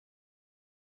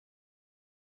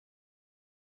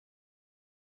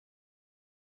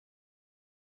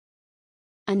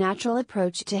a natural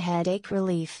approach to headache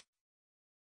relief.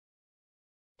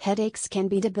 Headaches can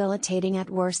be debilitating at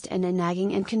worst and a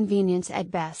nagging inconvenience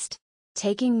at best.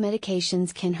 Taking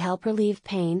medications can help relieve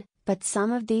pain, but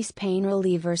some of these pain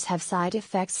relievers have side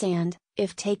effects and,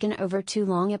 if taken over too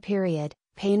long a period,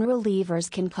 pain relievers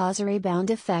can cause a rebound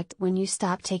effect when you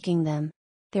stop taking them.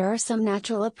 There are some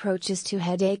natural approaches to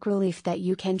headache relief that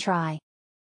you can try.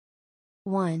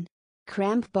 1.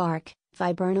 Cramp Bark,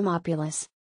 Vibernum opulus.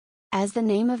 As the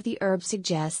name of the herb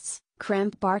suggests,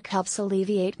 cramp bark helps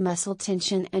alleviate muscle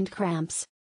tension and cramps.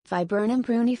 Viburnum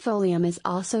prunifolium is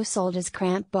also sold as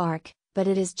cramp bark, but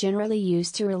it is generally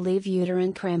used to relieve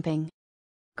uterine cramping.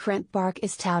 Cramp bark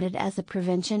is touted as a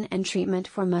prevention and treatment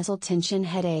for muscle tension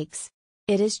headaches.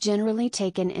 It is generally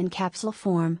taken in capsule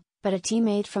form, but a tea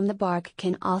made from the bark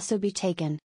can also be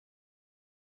taken.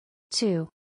 2.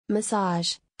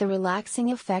 Massage. The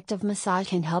relaxing effect of massage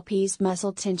can help ease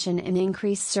muscle tension and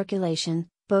increase circulation,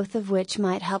 both of which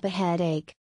might help a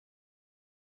headache.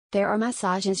 There are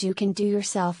massages you can do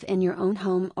yourself in your own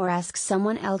home or ask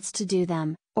someone else to do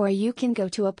them, or you can go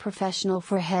to a professional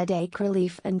for headache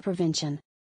relief and prevention.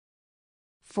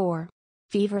 4.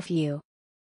 Feverfew.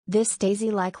 This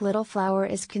daisy-like little flower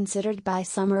is considered by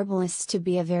some herbalists to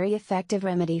be a very effective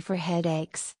remedy for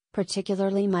headaches,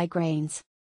 particularly migraines.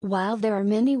 While there are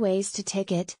many ways to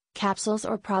take it, capsules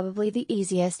are probably the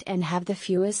easiest and have the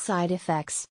fewest side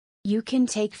effects. You can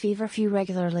take feverfew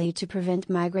regularly to prevent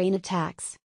migraine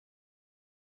attacks.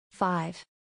 5.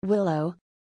 Willow.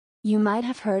 You might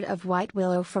have heard of white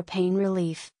willow for pain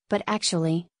relief, but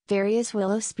actually, various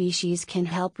willow species can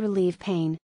help relieve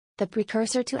pain. The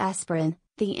precursor to aspirin,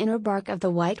 the inner bark of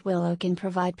the white willow can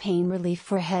provide pain relief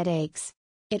for headaches.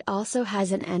 It also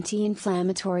has an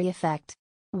anti-inflammatory effect.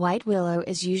 White willow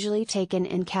is usually taken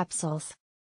in capsules.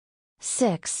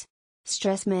 6.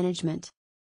 Stress management.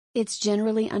 It's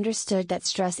generally understood that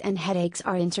stress and headaches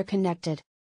are interconnected.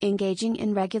 Engaging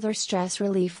in regular stress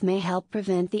relief may help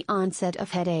prevent the onset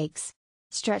of headaches.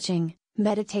 Stretching,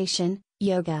 meditation,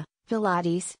 yoga,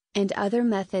 Pilates, and other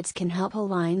methods can help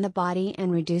align the body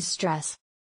and reduce stress.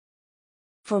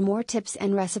 For more tips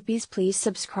and recipes, please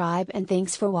subscribe, and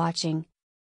thanks for watching.